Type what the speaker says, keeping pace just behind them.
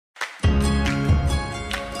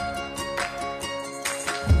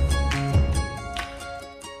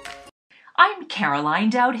I'm Caroline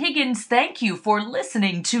Dowd-Higgins. Thank you for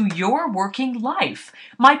listening to Your Working Life,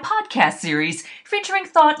 my podcast series featuring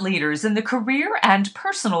thought leaders in the career and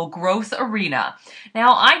personal growth arena.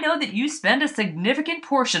 Now, I know that you spend a significant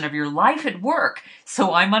portion of your life at work,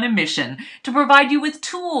 so I'm on a mission to provide you with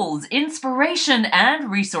tools, inspiration, and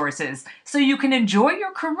resources so you can enjoy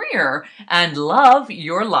your career and love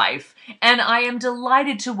your life. And I am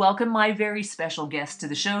delighted to welcome my very special guest to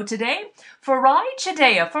the show today, Farai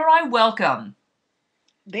Chideya. Farai, welcome.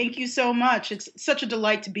 Thank you so much. It's such a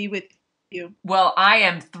delight to be with you. Well, I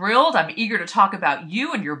am thrilled. I'm eager to talk about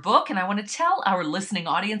you and your book, and I want to tell our listening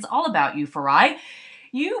audience all about you, Farai.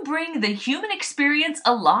 You bring the human experience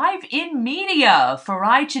alive in media.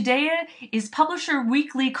 Farai Chideya is Publisher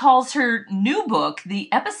Weekly calls her new book,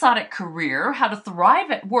 The Episodic Career, How to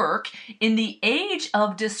Thrive at Work in the Age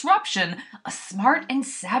of Disruption, a smart and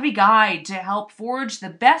savvy guide to help forge the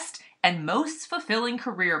best and most fulfilling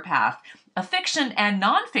career path. A fiction and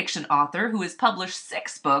nonfiction author who has published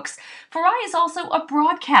 6 books, Farai is also a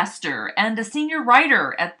broadcaster and a senior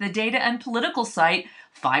writer at the data and political site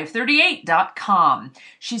 538.com.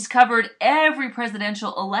 She's covered every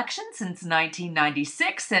presidential election since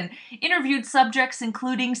 1996 and interviewed subjects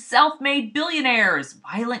including self-made billionaires,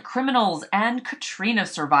 violent criminals, and Katrina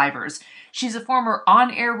survivors. She's a former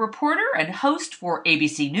on-air reporter and host for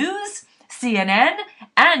ABC News, CNN,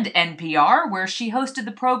 and NPR, where she hosted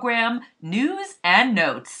the program News and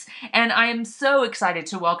Notes. And I am so excited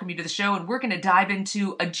to welcome you to the show, and we're going to dive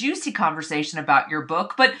into a juicy conversation about your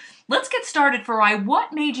book. But let's get started, Farai.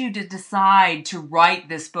 What made you to decide to write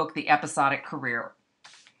this book, The Episodic Career?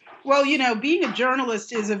 Well, being a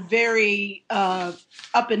journalist is a very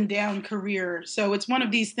up and down career. So it's one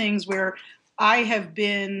of these things where I have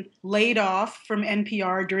been laid off from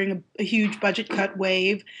NPR during a huge budget cut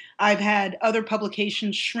wave. I've had other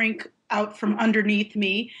publications shrink out from underneath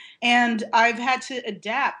me, and I've had to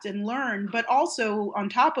adapt and learn. But also, on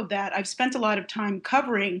top of that, I've spent a lot of time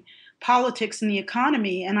covering politics and the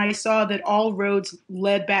economy, and I saw that all roads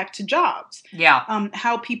led back to jobs. Yeah.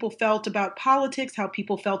 How people felt about politics, how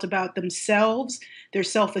people felt about themselves, their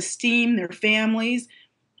self-esteem, their families,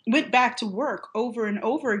 went back to work over and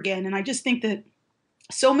over again. And I just think that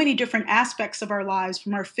so many different aspects of our lives,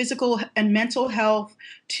 from our physical and mental health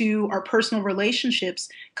to our personal relationships,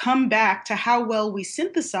 come back to how well we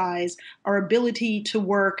synthesize our ability to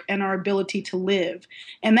work and our ability to live.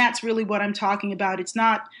 And that's really what I'm talking about. It's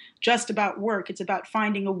not just about work. It's about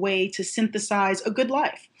finding a way to synthesize a good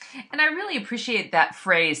life. And I really appreciate that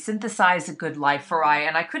phrase, synthesize a good life, Farai.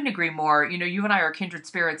 And I couldn't agree more. You and I are kindred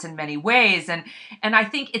spirits in many ways. And I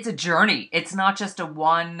think it's a journey. It's not just a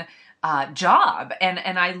one job.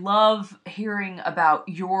 And I love hearing about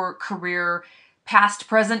your career, past,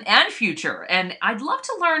 present, and future. And I'd love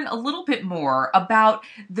to learn a little bit more about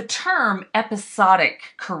the term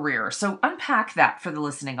episodic career. So unpack that for the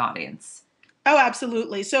listening audience. Oh,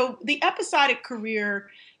 absolutely. So the episodic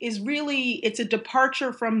career is really, it's a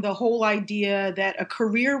departure from the whole idea that a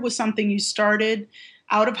career was something you started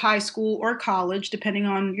out of high school or college, depending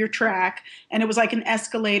on your track. And it was like an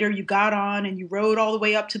escalator. You got on and you rode all the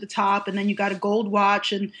way up to the top, and then you got a gold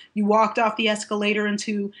watch and you walked off the escalator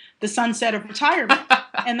into the sunset of retirement.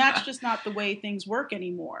 And that's just not the way things work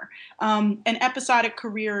anymore. An episodic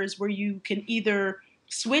career is where you can either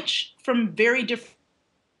switch from very different,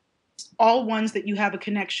 all ones that you have a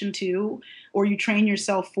connection to or you train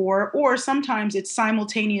yourself for, or sometimes it's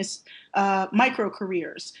simultaneous micro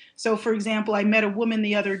careers. So for example, I met a woman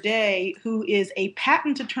the other day who is a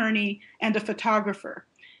patent attorney and a photographer.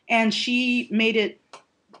 And she made a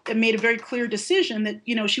very clear decision that,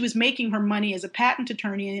 she was making her money as a patent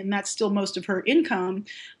attorney, and that's still most of her income.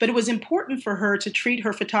 But it was important for her to treat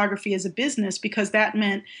her photography as a business, because that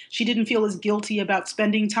meant she didn't feel as guilty about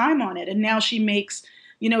spending time on it. And now she makes,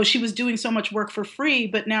 she was doing so much work for free,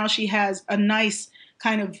 but now she has a nice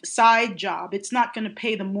kind of side job. It's not going to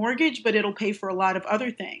pay the mortgage, but it'll pay for a lot of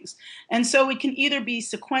other things. And so it can either be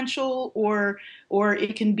sequential or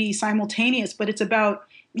it can be simultaneous, but it's about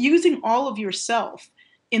using all of yourself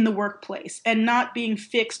in the workplace and not being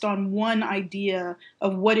fixed on one idea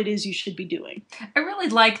of what it is you should be doing. I really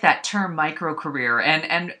like that term micro career,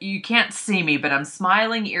 and you can't see me, but I'm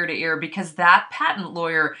smiling ear to ear because that patent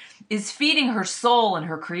lawyer is feeding her soul and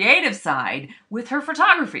her creative side with her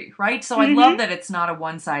photography, right? So I love that it's not a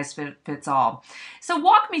one size fits all. So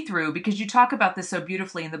walk me through, because you talk about this so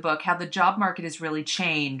beautifully in the book, how the job market has really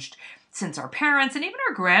changed since our parents and even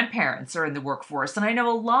our grandparents are in the workforce. And I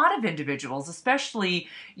know a lot of individuals, especially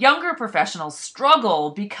younger professionals, struggle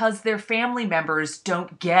because their family members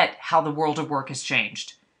don't get how the world of work has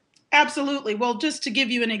changed. Absolutely. Well, just to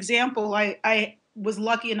give you an example, I was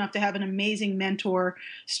lucky enough to have an amazing mentor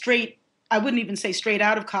straight. I wouldn't even say straight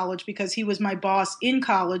out of college because he was my boss in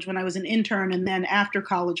college when I was an intern and then after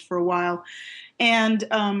college for a while. And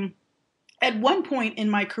at one point in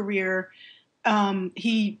my career,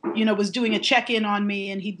 he, was doing a check-in on me,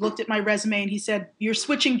 and he looked at my resume and he said, "You're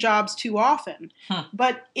switching jobs too often." Huh.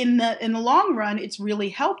 But in the long run, it's really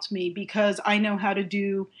helped me because I know how to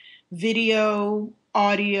do video,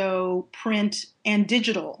 audio, print, and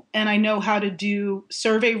digital. And I know how to do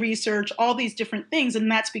survey research, all these different things. And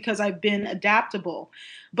that's because I've been adaptable.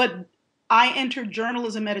 But I entered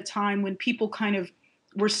journalism at a time when people kind of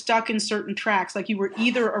were stuck in certain tracks, like you were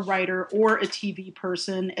either a writer or a TV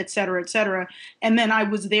person, et cetera, et cetera. And then I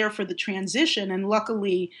was there for the transition. And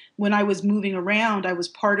luckily, when I was moving around, I was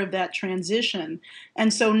part of that transition.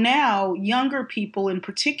 And so now younger people in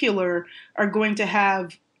particular are going to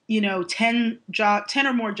have 10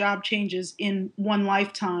 or more job changes in one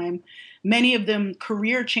lifetime, many of them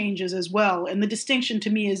career changes as well. And the distinction to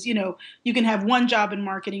me is, you can have one job in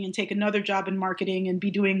marketing and take another job in marketing and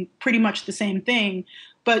be doing pretty much the same thing,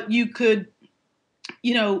 but you could,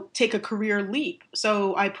 take a career leap.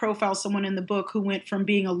 So I profile someone in the book who went from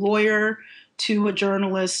being a lawyer to a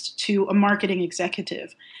journalist to a marketing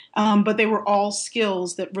executive. But they were all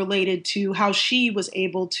skills that related to how she was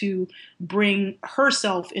able to bring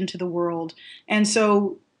herself into the world. And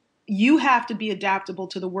so you have to be adaptable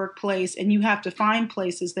to the workplace, and you have to find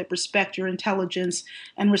places that respect your intelligence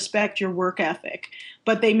and respect your work ethic.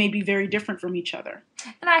 But they may be very different from each other.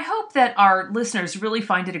 And I hope that our listeners really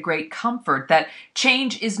find it a great comfort that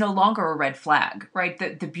change is no longer a red flag, right?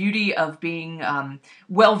 The beauty of being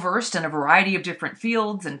well-versed in a variety of different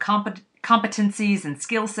fields and competencies and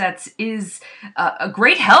skill sets is a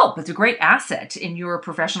great help. It's a great asset in your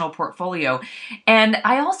professional portfolio. And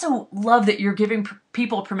I also love that you're giving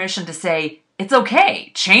people permission to say, it's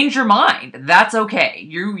okay, change your mind. That's okay.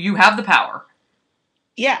 You have the power.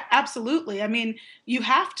 Yeah, absolutely. I mean, you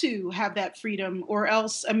have to have that freedom, or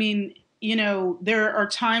else, there are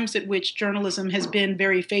times at which journalism has been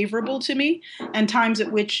very favorable to me and times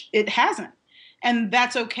at which it hasn't. And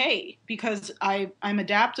that's okay because I'm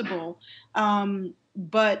adaptable.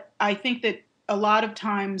 But I think that a lot of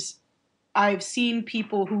times I've seen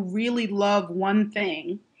people who really love one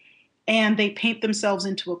thing and they paint themselves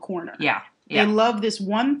into a corner. Yeah. They love this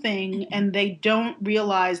one thing and they don't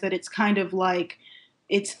realize that it's kind of like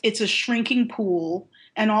it's a shrinking pool,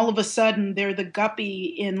 and all of a sudden they're the guppy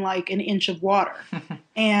in like an inch of water.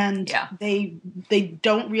 And they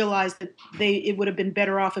don't realize that it would have been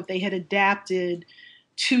better off if they had adapted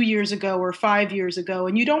 2 years ago or 5 years ago.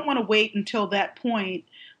 And you don't want to wait until that point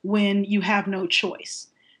when you have no choice.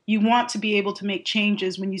 You want to be able to make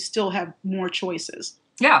changes when you still have more choices.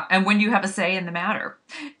 Yeah, and when you have a say in the matter.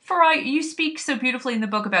 Farai, you speak so beautifully in the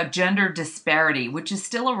book about gender disparity, which is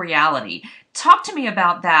still a reality. Talk to me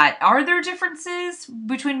about that. Are there differences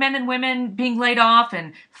between men and women being laid off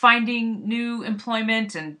and finding new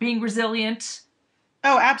employment and being resilient?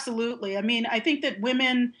 Oh, absolutely. I mean, I think that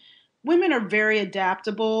women are very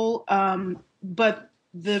adaptable, but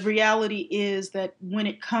the reality is that when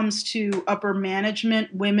it comes to upper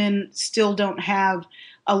management, women still don't have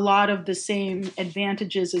a lot of the same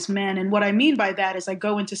advantages as men. And what I mean by that is I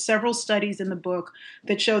go into several studies in the book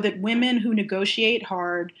that show that women who negotiate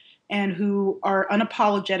hard and who are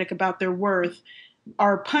unapologetic about their worth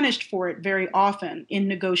are punished for it very often in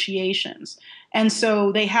negotiations. And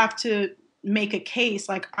so they have to make a case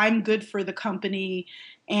like, I'm good for the company.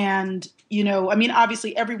 And,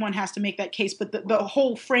 obviously everyone has to make that case, but the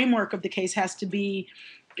whole framework of the case has to be,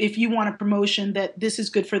 if you want a promotion, that this is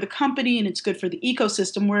good for the company and it's good for the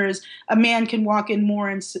ecosystem, whereas a man can walk in more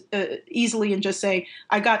and easily and just say,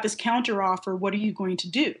 I got this counter offer, what are you going to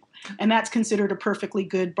do? And that's considered a perfectly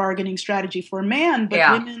good bargaining strategy for a man, but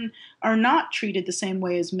women are not treated the same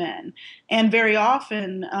way as men. And very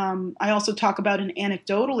often, I also talk about an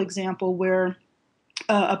anecdotal example where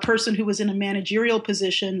a person who was in a managerial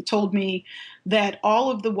position told me that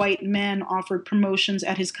all of the white men offered promotions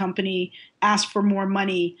at his company asked for more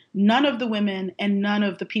money. None of the women and none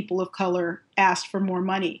of the people of color asked for more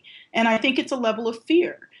money. And I think it's a level of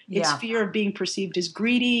fear. It's fear of being perceived as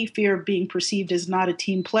greedy, fear of being perceived as not a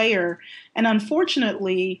team player. And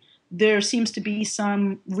unfortunately, there seems to be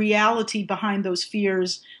some reality behind those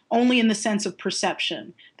fears only in the sense of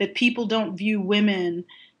perception, that people don't view women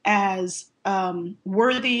as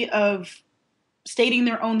worthy of stating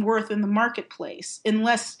their own worth in the marketplace,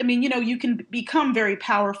 unless, you can become very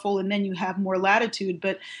powerful and then you have more latitude,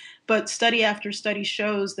 but study after study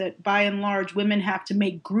shows that by and large, women have to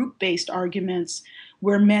make group-based arguments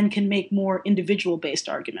where men can make more individual-based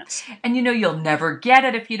arguments. And you'll never get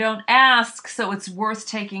it if you don't ask, so it's worth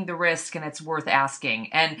taking the risk and it's worth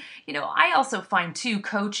asking. And, I also find, too,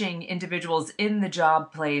 coaching individuals in the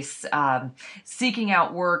job place, seeking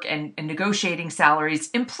out work and negotiating salaries,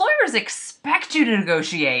 employers expect you to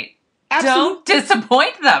negotiate. Absolutely. Don't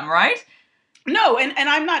disappoint them, right? No, and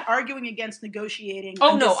I'm not arguing against negotiating.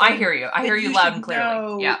 Oh, no, I hear you. I hear you loud and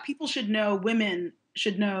clearly. Yeah. People should know, women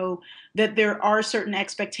should know that there are certain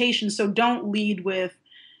expectations. So don't lead with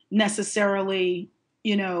necessarily,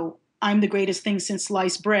 I'm the greatest thing since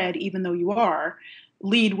sliced bread, even though you are.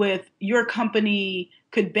 Lead with, your company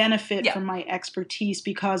could benefit from my expertise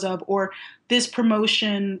because of, or this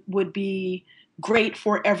promotion would be great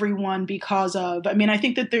for everyone because of. I mean, I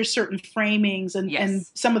think that there's certain framings and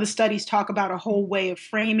some of the studies talk about a whole way of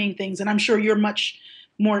framing things. And I'm sure you're much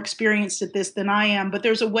more experienced at this than I am, but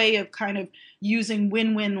there's a way of kind of using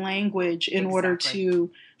win-win language in order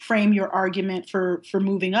to frame your argument for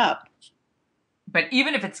moving up. But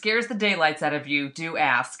even if it scares the daylights out of you, do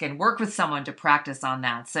ask and work with someone to practice on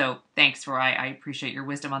that. So thanks, Farai. I appreciate your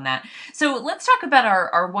wisdom on that. So let's talk about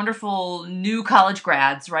our wonderful new college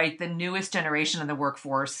grads, right? The newest generation in the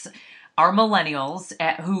workforce, our millennials,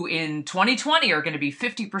 who in 2020 are going to be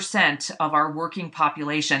 50% of our working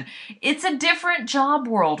population. It's a different job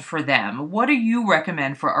world for them. What do you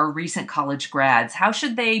recommend for our recent college grads? How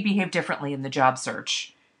should they behave differently in the job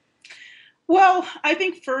search? Well, I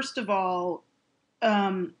think first of all,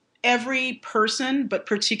 every person, but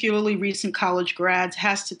particularly recent college grads,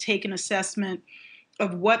 has to take an assessment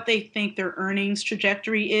of what they think their earnings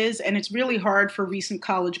trajectory is. And it's really hard for recent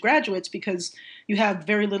college graduates because you have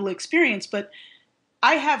very little experience. But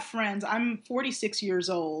I have friends, I'm 46 years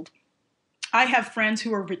old. I have friends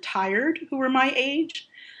who are retired who are my age.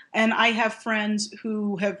 And I have friends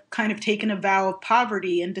who have kind of taken a vow of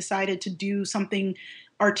poverty and decided to do something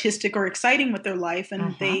artistic or exciting with their life.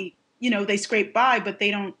 And they scrape by, but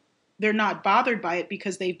they're not bothered by it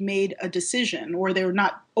because they've made a decision, or they're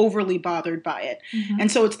not overly bothered by it.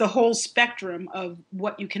 And so it's the whole spectrum of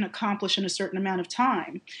what you can accomplish in a certain amount of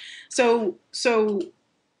time. So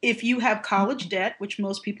if you have college debt, which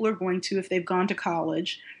most people are going to if they've gone to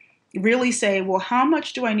college, really say, well, how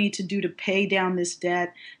much do I need to do to pay down this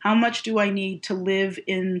debt? How much do I need to live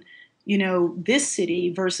in, this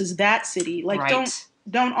city versus that city? Like,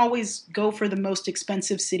 don't always go for the most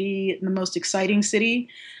expensive city, the most exciting city.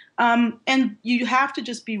 And you have to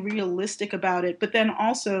just be realistic about it. But then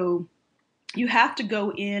also you have to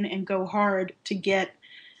go in and go hard to get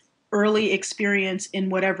early experience in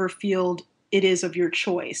whatever field it is of your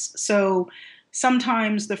choice. So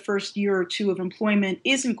sometimes the first year or two of employment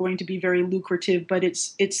isn't going to be very lucrative, but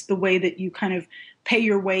it's the way that you kind of pay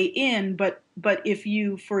your way in. But if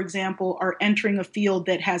you, for example, are entering a field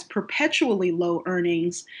that has perpetually low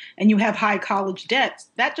earnings and you have high college debts,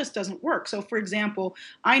 that just doesn't work. So, for example,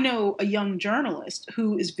 I know a young journalist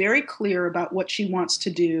who is very clear about what she wants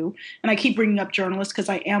to do. And I keep bringing up journalists because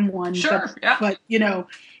I am one.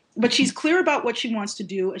 But she's clear about what she wants to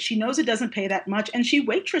do. She knows it doesn't pay that much, and she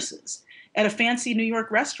waitresses at a fancy New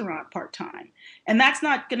York restaurant part-time. And that's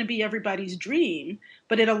not going to be everybody's dream,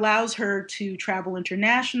 but it allows her to travel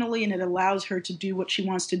internationally, and it allows her to do what she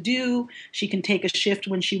wants to do. She can take a shift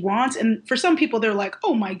when she wants. And for some people, they're like,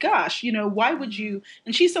 oh my gosh, why would you?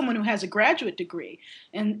 And she's someone who has a graduate degree.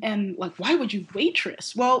 And like, why would you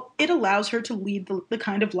waitress? Well, it allows her to lead the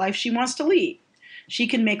kind of life she wants to lead. She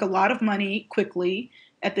can make a lot of money quickly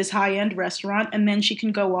at this high-end restaurant, and then she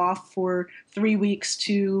can go off for 3 weeks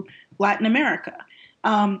to Latin America.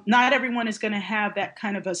 Not everyone is going to have that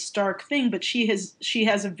kind of a stark thing, but she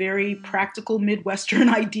has a very practical Midwestern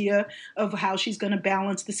idea of how she's going to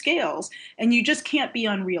balance the scales. And you just can't be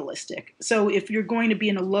unrealistic. So if you're going to be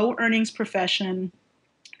in a low earnings profession,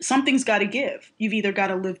 something's got to give. You've either got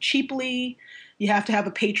to live cheaply. You have to have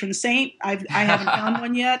a patron saint. I haven't found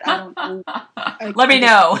one yet. I don't know. Let me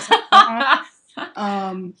know.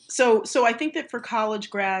 So I think that for college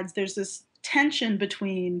grads, there's this tension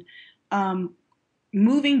between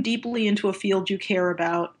moving deeply into a field you care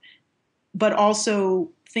about, but also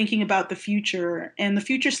thinking about the future. And the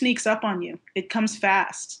future sneaks up on you. It comes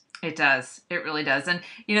fast. It does. It really does. And,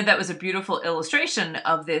 that was a beautiful illustration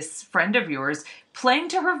of this friend of yours playing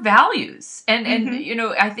to her values. And Mm-hmm. you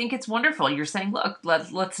know, I think it's wonderful. You're saying, look,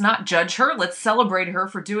 let's not judge her. Let's celebrate her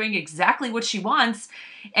for doing exactly what she wants.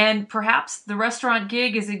 And perhaps the restaurant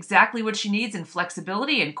gig is exactly what she needs in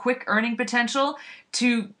flexibility and quick earning potential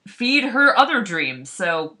to feed her other dreams.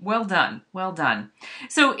 So well done. Well done.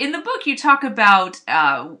 So in the book, you talk about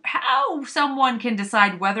how someone can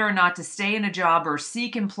decide whether or not to stay in a job or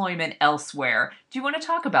seek employment elsewhere. Do you want to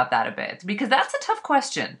talk about that a bit? Because that's a tough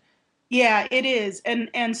question. Yeah, it is.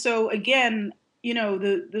 And so again,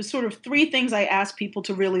 the sort of three things I ask people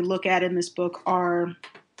to really look at in this book are,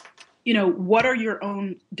 what are your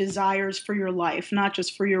own desires for your life, not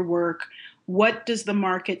just for your work? What does the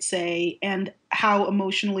market say? And how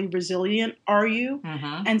emotionally resilient are you?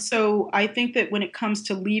 Mm-hmm. And so I think that when it comes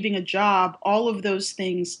to leaving a job, all of those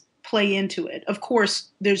things play into it. Of course,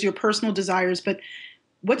 there's your personal desires, but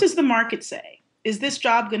what does the market say? Is this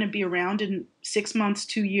job going to be around in 6 months,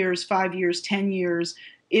 2 years, 5 years, 10 years?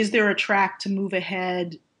 Is there a track to move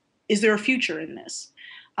ahead? Is there a future in this?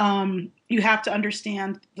 You have to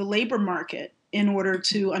understand the labor market in order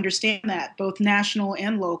to understand that, both national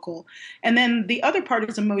and local. And then the other part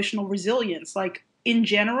is emotional resilience. Like in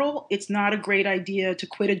general, it's not a great idea to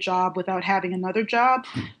quit a job without having another job.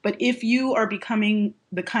 But if you are becoming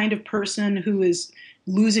the kind of person who is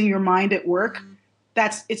losing your mind at work,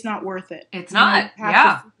 it's not worth it. It's You not. have to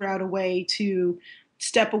Yeah. figure out a way to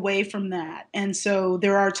step away from that. And so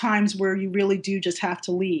there are times where you really do just have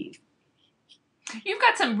to leave. You've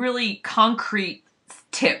got some really concrete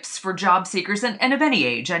tips for job seekers and of any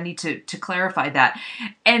age. I need to clarify that.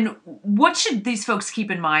 And what should these folks keep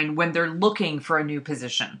in mind when they're looking for a new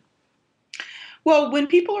position? Well, when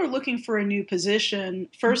people are looking for a new position,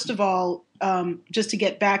 first of all, just to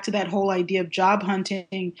get back to that whole idea of job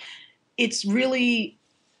hunting, it's really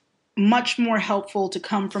much more helpful to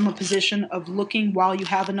come from a position of looking while you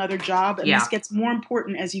have another job. And this Yeah. gets more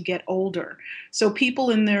important as you get older. So people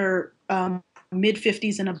in their mid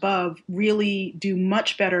 50s and above really do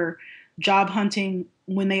much better job hunting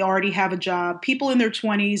when they already have a job. People in their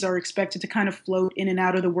 20s are expected to kind of float in and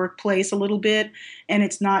out of the workplace a little bit, and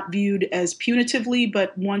it's not viewed as punitively.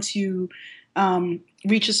 But once you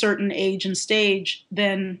reach a certain age and stage,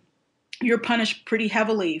 then you're punished pretty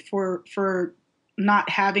heavily for not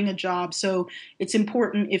having a job. So it's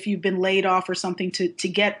important if you've been laid off or something to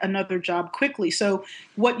get another job quickly. So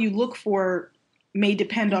what you look for may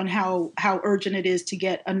depend on how urgent it is to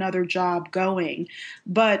get another job going.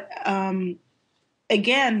 But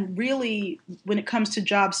again, really, when it comes to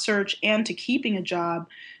job search and to keeping a job,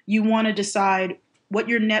 you want to decide what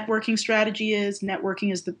your networking strategy is.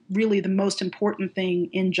 Networking is really the most important thing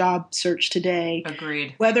in job search today.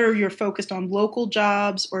 Agreed. Whether you're focused on local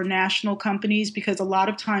jobs or national companies, because a lot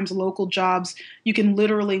of times local jobs, you can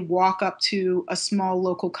literally walk up to a small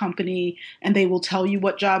local company and they will tell you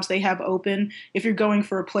what jobs they have open. If you're going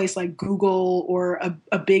for a place like Google or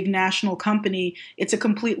a big national company, it's a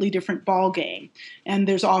completely different ballgame. And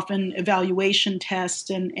there's often evaluation tests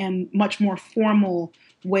and much more formal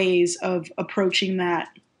ways of approaching that.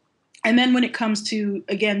 And then when it comes to,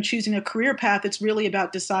 again, choosing a career path, it's really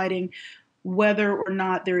about deciding whether or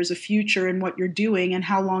not there is a future in what you're doing and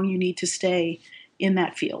how long you need to stay in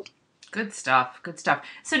that field. Good stuff. Good stuff.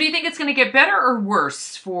 So do you think it's going to get better or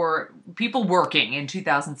worse for people working in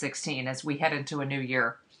 2016 as we head into a new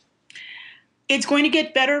year? It's going to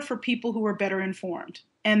get better for people who are better informed.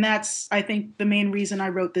 And that's, I think, the main reason I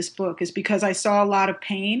wrote this book is because I saw a lot of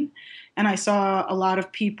pain and I saw a lot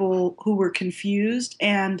of people who were confused.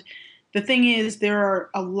 And the thing is, there are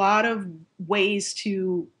a lot of ways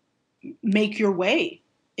to make your way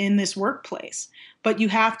in this workplace, but you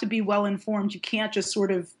have to be well informed. You can't just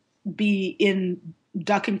sort of be in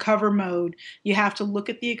duck and cover mode. You have to look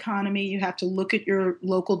at the economy. You have to look at your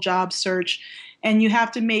local job search, and you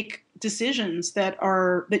have to make decisions that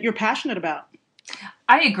you're passionate about.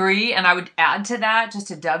 I agree, and I would add to that, just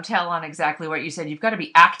to dovetail on exactly what you said. You've got to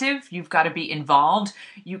be active. You've got to be involved.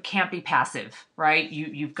 You can't be passive, right?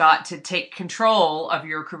 You've got to take control of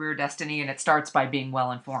your career destiny, and it starts by being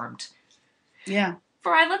well informed. Yeah.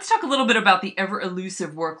 Farai, let's talk a little bit about the ever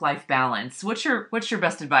elusive work-life balance. What's your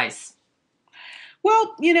best advice?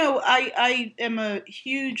 Well, I am a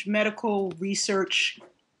huge medical research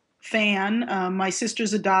fan. My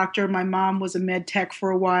sister's a doctor. My mom was a med tech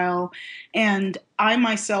for a while. And I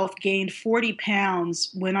myself gained 40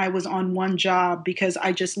 pounds when I was on one job because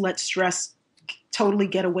I just let stress totally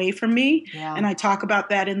get away from me. Yeah. And I talk about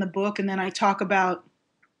that in the book. And then I talk about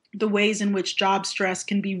the ways in which job stress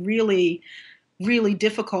can be really, really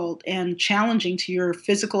difficult and challenging to your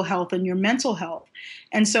physical health and your mental health.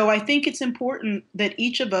 And so I think it's important that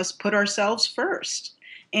each of us put ourselves first.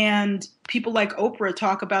 And people like Oprah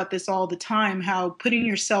talk about this all the time, how putting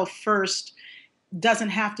yourself first doesn't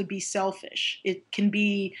have to be selfish. It can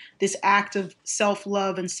be this act of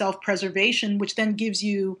self-love and self-preservation, which then gives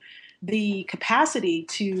you the capacity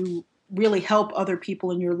to really help other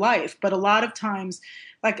people in your life. But a lot of times,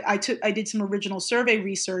 like I did some original survey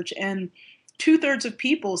research, and 2/3 of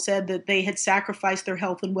people said that they had sacrificed their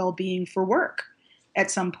health and well-being for work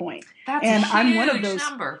at some point. That's And a I'm one of huge those.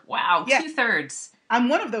 number. Wow, Yeah, 2/3. I'm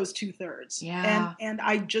one of those 2/3. Yeah. And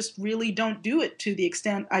I just really don't do it to the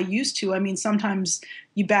extent I used to. I mean, sometimes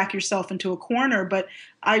you back yourself into a corner, but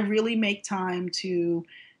I really make time to,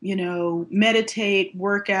 meditate,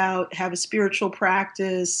 work out, have a spiritual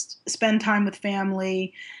practice, spend time with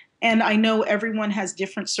family. And I know everyone has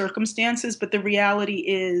different circumstances, but the reality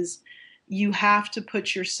is you have to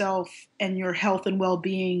put yourself and your health and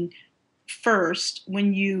well-being first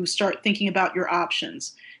when you start thinking about your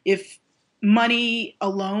options. If money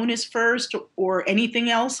alone is first or anything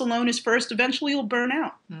else alone is first, eventually you'll burn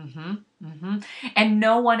out. Mm-hmm. Mm-hmm. And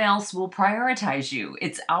no one else will prioritize you.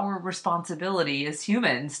 It's our responsibility as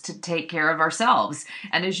humans to take care of ourselves.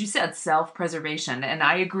 And as you said, self-preservation. And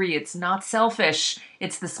I agree, it's not selfish.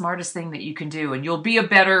 It's the smartest thing that you can do. And you'll be a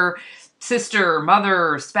better sister,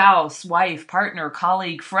 mother, spouse, wife, partner,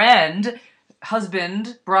 colleague, friend,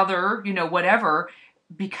 husband, brother, whatever,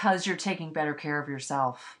 because you're taking better care of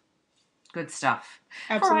yourself. Good stuff.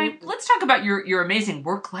 Absolutely. All right, let's talk about your amazing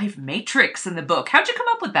work-life matrix in the book. How'd you come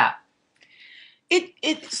up with that?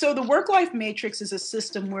 So the work-life matrix is a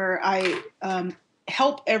system where I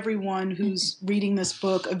help everyone who's reading this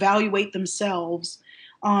book evaluate themselves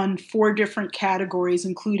on 4 different categories,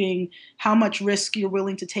 including how much risk you're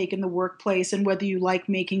willing to take in the workplace and whether you like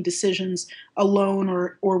making decisions alone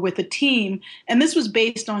or with a team. And this was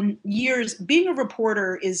based on years. Being a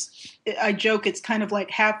reporter I joke, it's kind of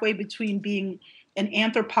like halfway between being an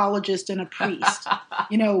anthropologist and a priest.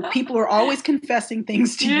 People are always confessing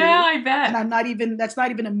things to you. Yeah, I bet. And that's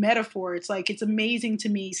not even a metaphor. It's like, it's amazing to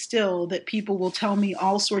me still that people will tell me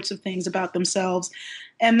all sorts of things about themselves.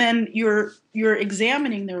 And then you're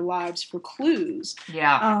examining their lives for clues.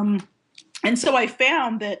 Yeah. And so I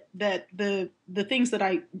found that the things that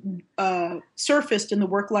I surfaced in the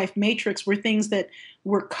work-life matrix were things that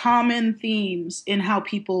were common themes in how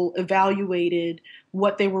people evaluated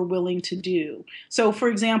what they were willing to do. So, for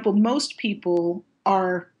example, most people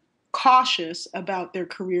are cautious about their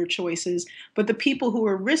career choices, but the people who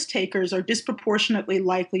are risk takers are disproportionately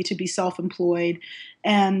likely to be self-employed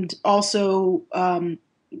and also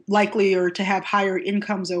likelier to have higher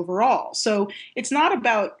incomes overall. So it's not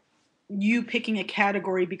about you picking a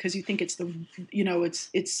category because you think it's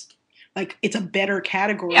it's like it's a better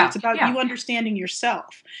category. Yeah, it's about yeah. you understanding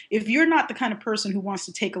yourself. If you're not the kind of person who wants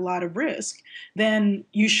to take a lot of risk, then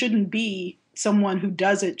you shouldn't be someone who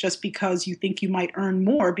does it just because you think you might earn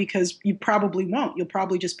more, because you probably won't. You'll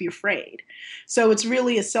probably just be afraid. So it's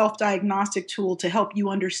really a self-diagnostic tool to help you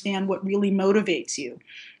understand what really motivates you.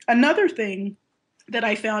 Another thing that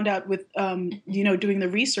I found out with, doing the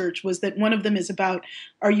research was that one of them is about,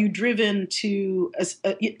 are you driven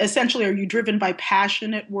by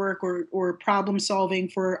passion at work or problem solving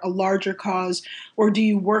for a larger cause, or do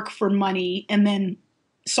you work for money and then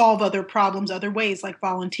solve other problems other ways, like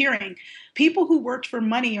volunteering? People who worked for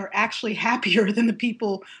money are actually happier than the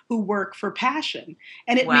people who work for passion.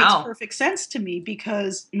 And it makes perfect sense to me,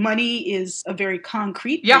 because money is a very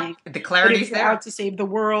concrete thing. The clarity's but if you're there. out to save the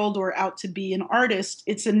world or out to be an artist,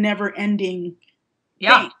 it's a never-ending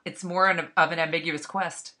Yeah, thing. it's more of an ambiguous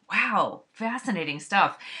quest. Wow, fascinating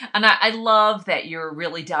stuff. And I love that you're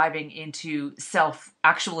really diving into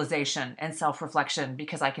self-actualization and self-reflection,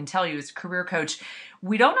 because I can tell you as a career coach,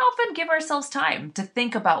 we don't often give ourselves time to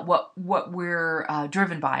think about what we're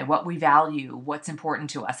driven by, what we value, what's important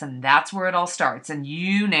to us. And that's where it all starts. And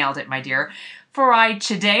you nailed it, my dear. Farai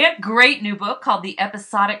Chideya, great new book called The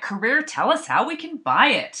Episodic Career. Tell us how we can buy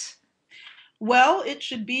it. Well, it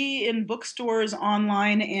should be in bookstores,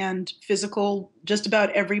 online, and physical, just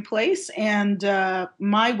about every place. And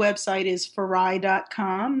my website is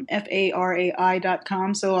farai.com,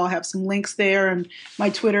 Farai.com. So I'll have some links there. And my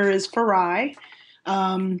Twitter is Farai.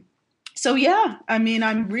 So yeah, I mean,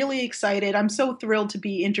 I'm really excited. I'm so thrilled to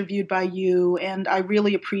be interviewed by you. And I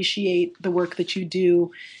really appreciate the work that you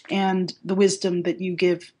do and the wisdom that you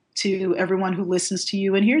give to everyone who listens to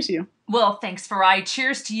you and hears you. Well, thanks, Farai.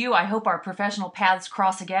 Cheers to you. I hope our professional paths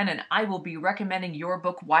cross again, and I will be recommending your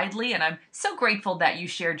book widely, and I'm so grateful that you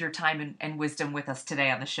shared your time and wisdom with us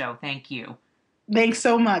today on the show. Thank you. Thanks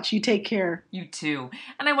so much. You take care. You too.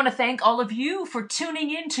 And I want to thank all of you for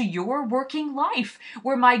tuning in to Your Working Life,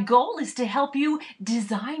 where my goal is to help you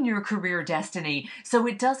design your career destiny so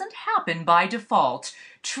it doesn't happen by default.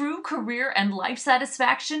 True career and life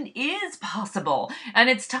satisfaction is possible, and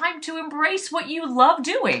it's time to embrace what you love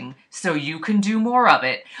doing so you can do more of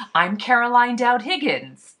it. I'm Caroline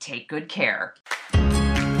Dowd-Higgins. Take good care.